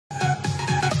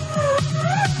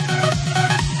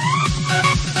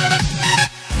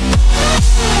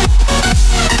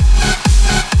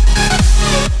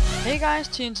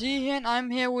TNT here, and I'm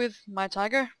here with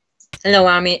mytaiker. Hello,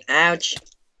 Army. Ouch.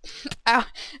 Ow!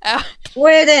 Ow!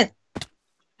 Wait it!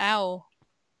 Ow!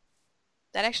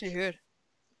 That actually hurt.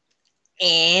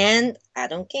 And I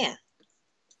don't care.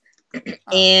 Oh.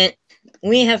 And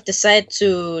we have decided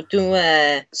to do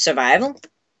a survival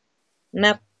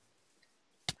map.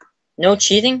 No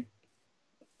cheating.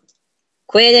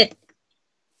 Quit it.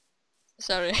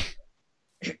 Sorry.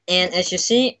 And as you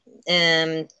see,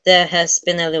 there has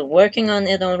been a little working on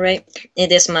it already.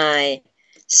 It is my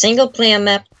single player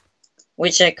map,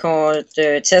 which I call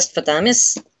the Test for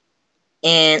Dummies.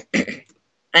 And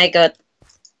I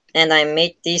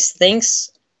made these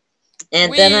things.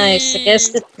 And then I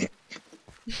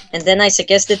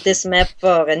suggested this map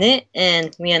for René,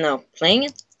 and we are now playing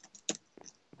it.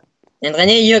 And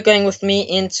René, you're going with me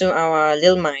into our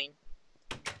little mine.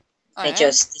 I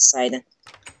just decided.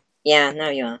 Yeah, now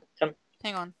you are. Come.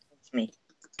 Hang on. With me.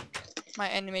 My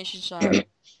animations are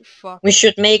fuck. We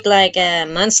should make like a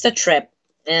monster trap.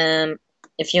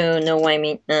 If you know what I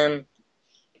mean.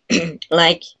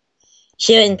 Like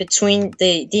here in between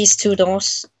these two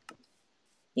doors.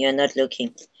 You're not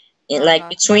looking. Like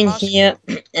between here,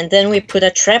 and then we put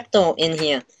a trapdoor in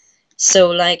here.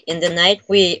 So like in the night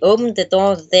we open the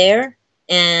door there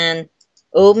and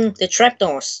open the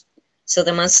trapdoors. So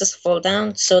the monsters fall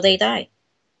down, so they die.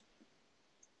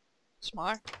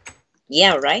 Smart.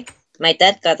 Yeah, right? My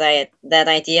dad got that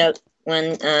idea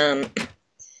when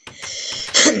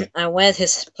I went at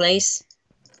his place.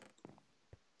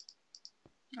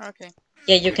 Okay.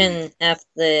 Yeah, you can have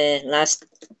the last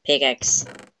pickaxe.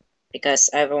 Because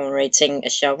I've already taken a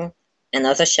shovel,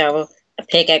 another shovel, a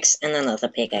pickaxe, and another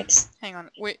pickaxe. Hang on,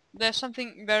 wait, there's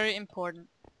something very important.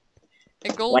 A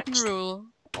golden rule,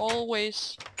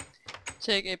 always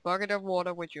take a bucket of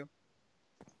water with you.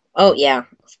 Oh yeah,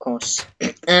 of course.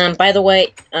 By the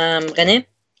way, René?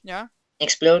 Yeah?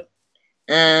 Explode.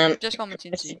 Just call me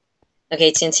TNT.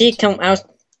 Okay, TNT, come out,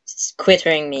 quit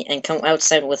hurting me, and come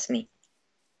outside with me.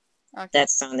 Okay. That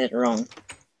sounded wrong.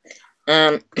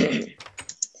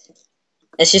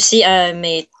 As you see, I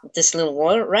made this little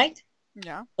water, right?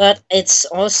 Yeah. But it's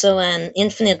also an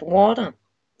infinite water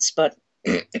spot.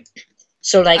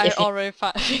 So like if you already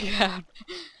figured out.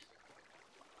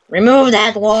 Remove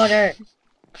that water!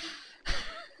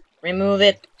 Remove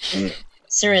it.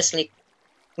 Seriously.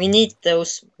 We need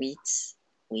those weeds.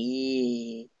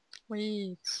 Weeds.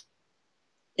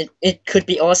 It could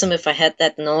be awesome if I had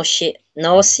that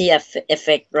nausea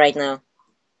effect right now.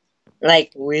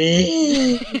 Like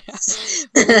weeds.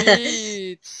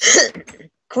 Weeds.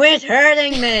 Quit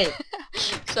hurting me!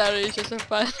 Sorry, it's just so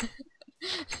fun.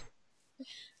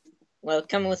 Well,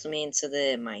 come with me into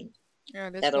the mine.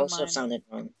 Yeah, that also sounded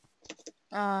wrong.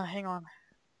 Hang on.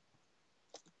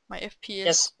 My FPS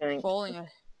is falling a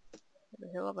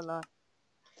hell of a lot.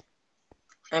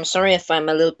 I'm sorry if I'm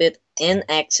a little bit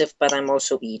inactive, but I'm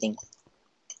also eating.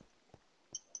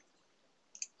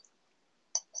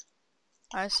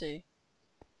 I see.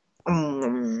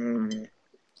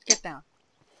 Get down.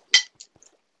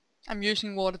 I'm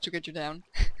using water to get you down.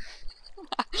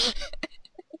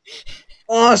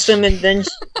 Awesome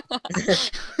invention.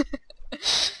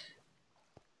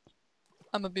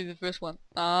 I'm gonna be the first one.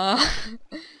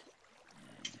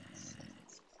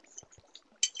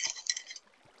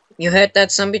 You heard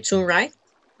that zombie too, right?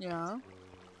 Yeah.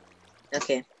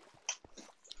 Okay.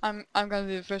 I'm gonna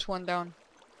be the first one down.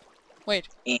 Wait.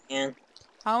 And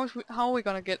how are we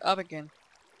gonna get up again?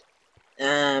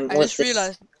 I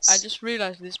just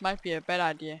realized this might be a bad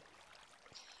idea.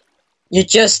 You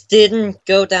just didn't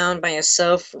go down by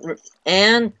yourself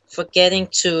and forgetting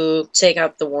to take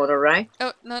out the water, right?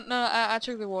 Oh no, I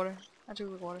took the water.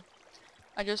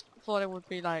 I just thought it would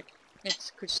be like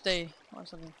it could stay or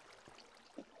something.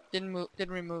 Didn't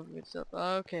remove itself.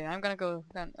 Okay, I'm gonna go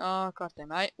down. Oh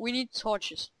goddamn! We need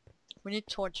torches.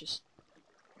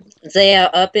 They are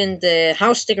up in the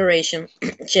house decoration.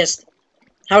 Just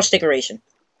house decoration.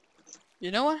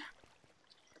 You know what?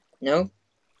 No.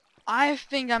 I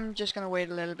think I'm just gonna wait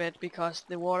a little bit because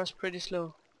the water's pretty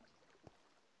slow.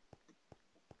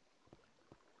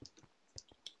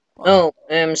 Oh,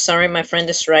 sorry, my friend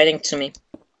is writing to me.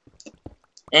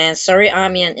 And sorry,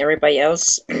 Army and everybody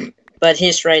else, but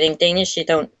he's writing Danish. He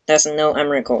doesn't know I'm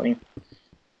recording.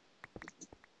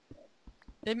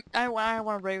 I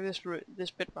want to break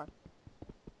this bedrock.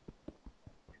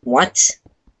 What?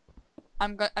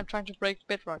 I'm trying to break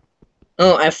bedrock.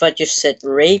 Oh, I thought you said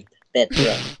rape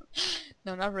bedrock.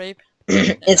 No, not rape.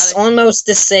 It's almost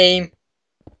the same.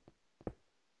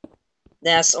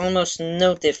 There's almost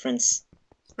no difference.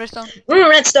 Redstone.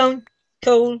 Redstone.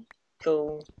 Coal.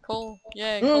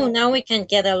 Yeah. Now we can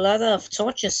get a lot of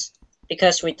torches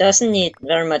because we doesn't need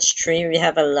very much tree. We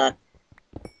have a lot.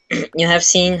 You have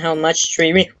seen how much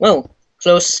tree we... Whoa!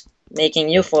 Close, making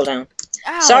you fall down.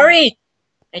 Ow! Sorry!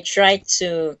 I tried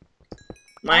to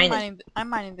mine it. I'm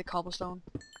mining the cobblestone.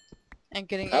 And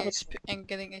getting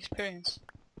getting experience.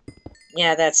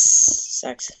 Yeah, that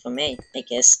sucks for me, I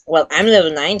guess. Well, I'm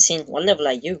level 19. What level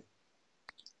are you?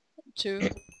 2.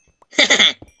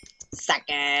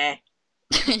 Sucker!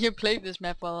 You played this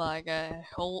map for like a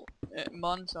whole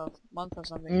month or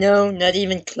something. No, not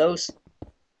even close.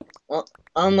 Well,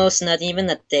 almost not even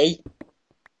a day.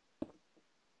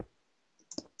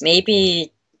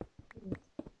 Maybe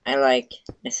I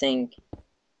think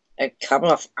a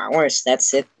couple of hours,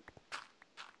 that's it.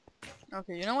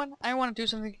 Okay, you know what? I want to do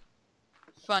something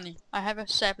funny. I have a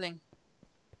sapling.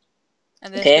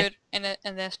 And there's Okay. dirt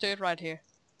and there's dirt right here.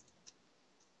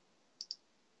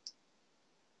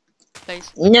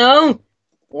 Place. No!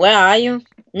 Where are you?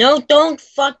 No, don't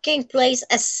fucking place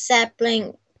a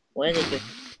sapling. Where did you...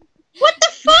 What the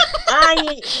fuck are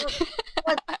you?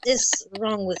 What is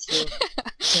wrong with you,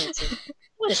 Tintin?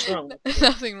 What is wrong with you?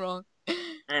 Nothing wrong.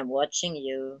 I'm watching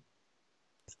you.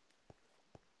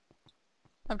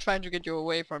 I'm trying to get you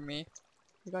away from me.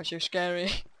 Because you're scary.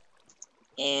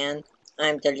 And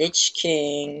I'm the Lich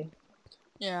King.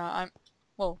 Yeah,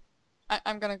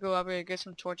 I'm gonna go up here and get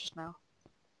some torches now.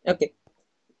 Okay.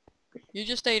 You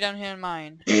just stay down here in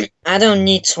mine. I don't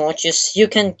need torches. You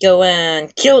can go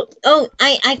and kill... Oh,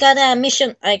 I got a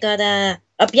mission. I got a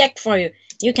object for you.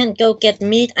 You can go get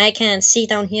meat. I can see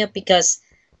down here because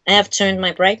I have turned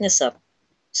my brightness up.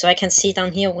 So I can see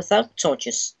down here without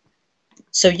torches.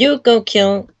 So you go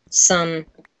kill some...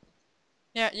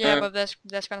 Yeah, but that's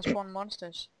gonna spawn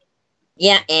monsters.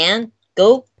 Yeah, and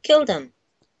go kill them.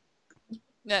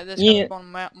 Yeah, there's gonna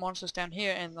spawn monsters down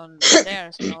here and on the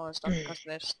stairs and all that stuff because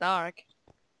it's dark.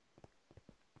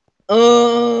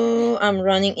 Oh, I'm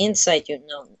running inside you.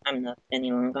 No, I'm not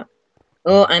any longer.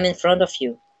 Oh, I'm in front of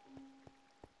you.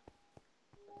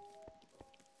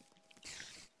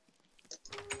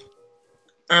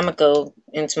 I'ma go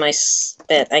into my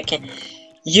bed. I can...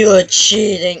 You're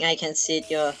cheating! I can see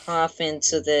it. You're half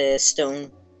into the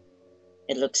stone.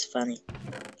 It looks funny.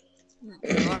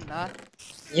 No, I'm not.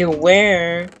 You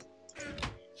were.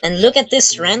 And look at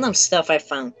this random stuff I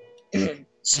found.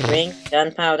 String,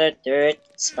 gunpowder, dirt,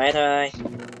 spider eye.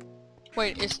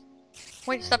 Wait,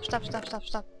 stop.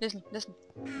 Listen.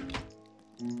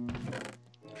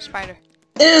 Spider.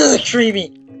 Ew,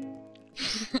 creepy!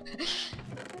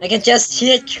 I can just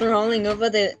hear it crawling over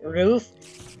the roof.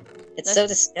 It's so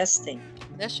disgusting.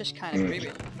 That's just kind of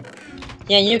creepy.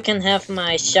 Yeah, you can have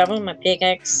my shovel, my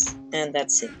pickaxe, and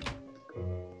that's it.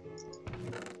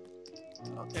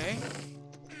 Okay.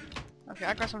 Okay,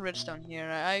 I got some redstone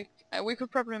here. We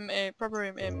could probably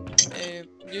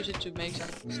use it to make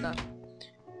some stuff.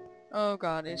 Oh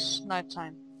god, it's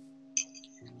nighttime.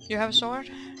 You have a sword?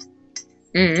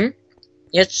 Mm-hmm.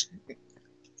 Yes.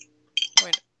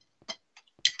 Wait.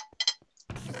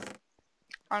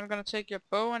 I'm gonna take your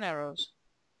bow and arrows.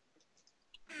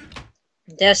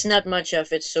 There's not much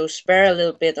of it, so spare a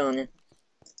little bit on it.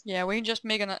 Yeah, we can just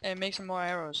make make some more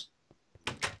arrows.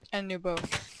 And a new bow.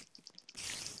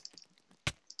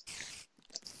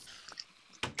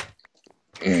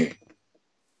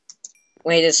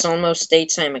 Wait, it's almost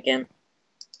daytime again.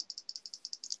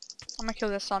 I'm gonna kill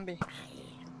this zombie.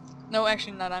 No,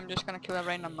 actually not. I'm just gonna kill a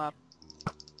random mob.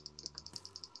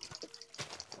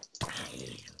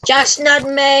 Just not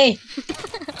me!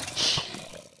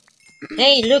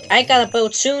 Hey, look, I got a bow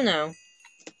too now.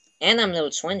 And I'm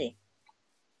level 20.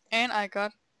 And I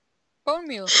got bone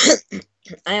meal.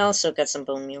 I also got some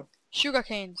bone meal. Sugar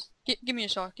canes. Give me your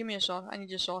sword. Give me your sword. I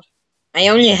need your sword. I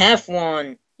only have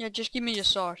one. Yeah, just give me your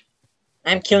sword.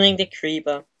 I'm killing the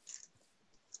creeper.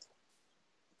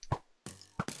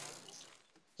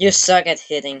 You suck at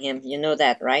hitting him. You know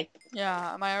that, right?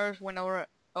 Yeah, my arrows went all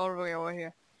the way over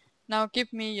here. Now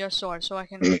give me your sword so I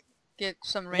can get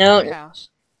some random cows.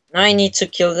 Now I need to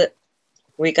kill the...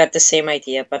 We got the same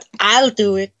idea, but I'll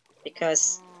do it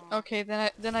because... Okay,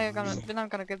 then I'm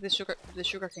gonna get the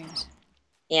sugar canes.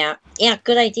 Yeah,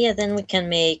 good idea. Then we can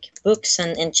make books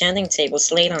and enchanting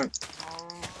tables later on.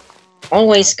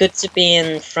 Always good to be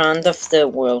in front of the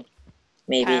world.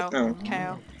 Maybe.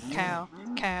 Cow,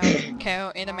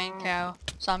 enderman cow,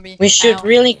 zombie. We should cow.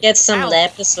 really get some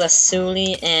lapis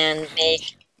lazuli and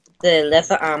make the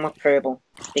leather armor purple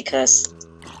because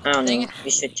I don't know.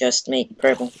 We should just make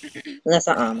purple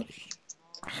leather armor.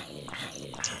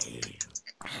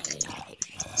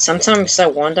 Sometimes I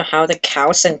wonder how the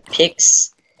cows and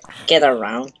pigs get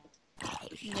around.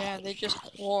 Yeah, they just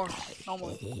walk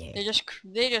normally. They just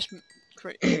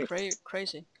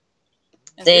crazy.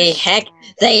 And They this... hack.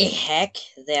 They hack.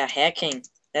 They are hacking.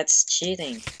 That's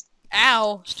cheating.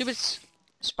 Ow! Stupid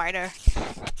spider.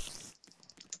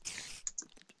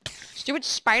 Stupid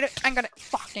spider! I'm gonna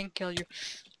fucking kill you.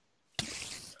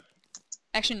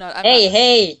 Actually not, I'm Hey, not.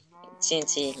 hey!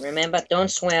 TNT, remember, don't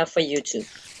swear for YouTube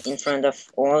in front of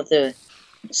all the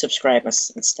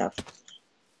subscribers and stuff.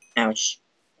 Ouch.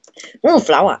 Oh,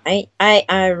 flower. I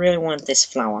really want this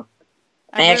flower.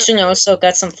 I actually also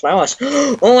got some flowers.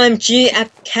 OMG, a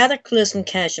cataclysm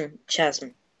chasm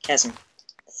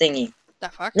thingy. The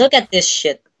fuck? Look at this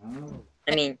shit.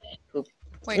 I mean, poop.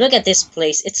 Wait. Look at this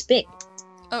place. It's big.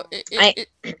 Oh,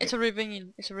 it's a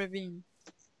ravine. It's a ravine.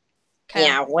 Cow.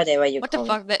 Yeah, whatever you What call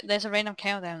the it. fuck? There's a random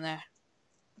cow down there.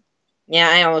 Yeah,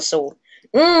 I also...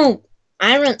 Ooh!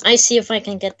 Iron! I see if I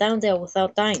can get down there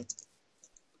without dying.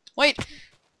 Wait!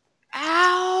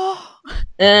 Ow!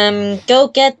 Go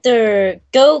get the...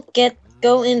 Go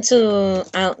into...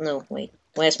 No, wait.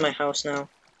 Where's my house now?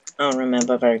 I don't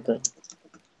remember very good.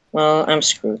 Well, I'm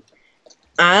screwed.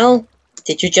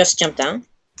 Did you just jump down?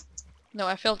 No,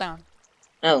 I fell down.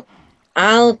 Oh.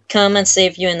 I'll come and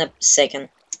save you in a second.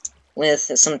 With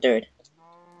some dirt.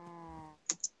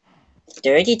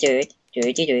 Dirty dirt.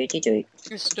 Dirty, dirty dirt.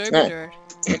 It's dirty No. dirt.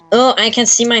 Oh, I can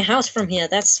see my house from here.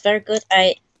 That's very good.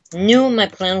 I knew my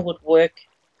plan would work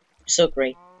so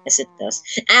great as it does.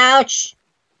 Ouch!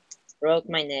 Broke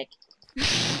my neck.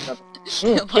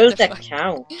 Ooh, killed a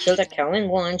cow. Killed a cow in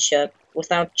one shot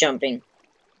without jumping.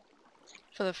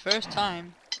 For the first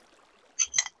time.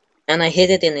 And I hit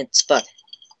it in its butt.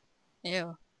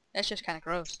 Ew. That's just kinda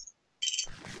gross.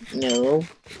 No.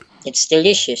 It's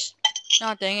delicious.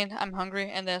 Oh dang it, I'm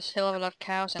hungry and there's hell of a lot of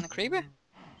cows and a creeper.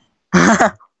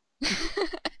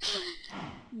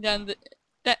 Down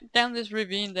this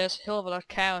ravine there's hell of a lot of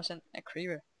cows and a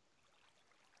creeper.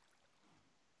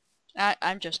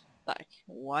 I'm just like,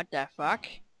 what the fuck?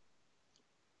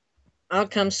 I'll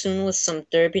come soon with some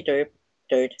derpy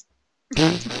dirt.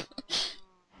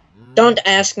 Don't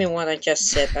ask me what I just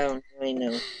said. I don't really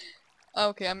know.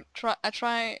 Okay, I'm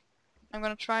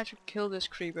gonna try to kill this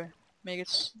creeper. Make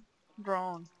it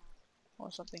drawn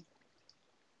or something.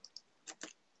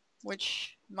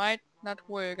 Which might not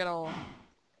work at all.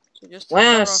 So just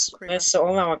Where's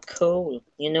all our coal?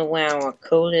 You know where our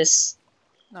coal is?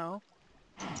 No.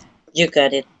 You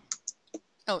got it.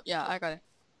 Oh yeah, I got it.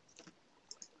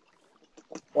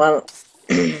 Well,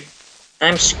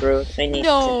 I'm screwed. I need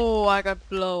No, I got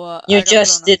blown up. You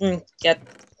just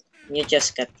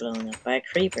got blown up by a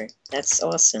creeper. That's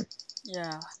awesome.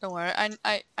 Yeah, don't worry.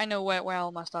 I know where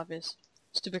all my stuff is.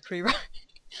 Stupid creeper.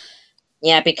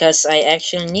 Yeah, because I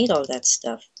actually need all that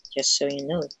stuff. Just so you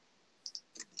know.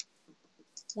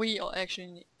 We all actually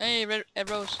need... Hey, red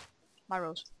rose. My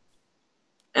rose.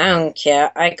 I don't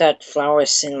care. I got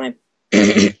flowers in my...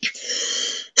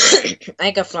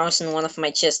 I got flowers in one of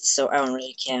my chests, so I don't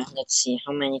really care. Let's see,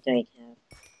 how many do I have?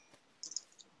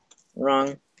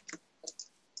 Wrong.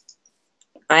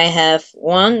 I have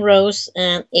 1 rose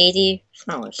and 80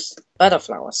 flowers.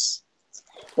 Butterflowers.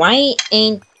 Why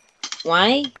ain't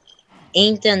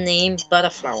the name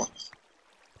Butterflower?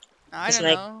 I don't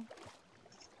know.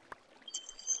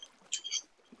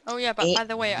 Oh yeah, but by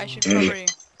the way, I should probably...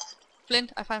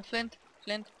 Flint, I found flint.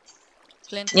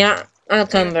 Flint. Yeah, I'll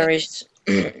come very...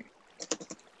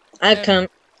 I'll come.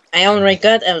 I already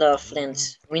got a lot of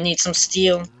flint. We need some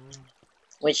steel.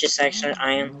 Which is actually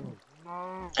iron.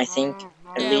 I think,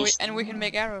 at least. And we can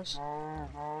make arrows.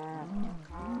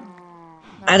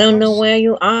 I don't know where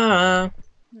you are.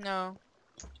 No.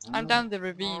 I'm down the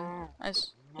ravine. I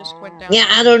just went down. Yeah,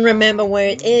 I don't remember where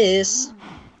it is.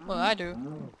 Well, I do.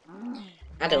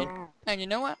 I don't. And you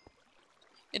know what?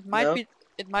 It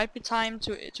might be time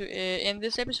to end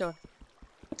this episode.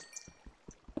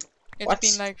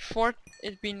 It's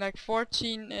been like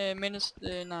 14 minutes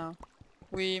now.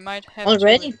 We might have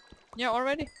already. Yeah,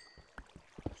 already.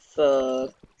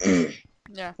 Fuck.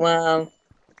 Yeah. Well.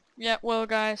 Yeah. Well,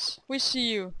 guys, we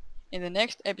see you in the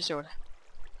next episode.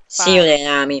 See you later,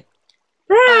 Army.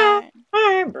 Bye.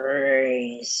 Bye.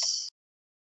 Bye.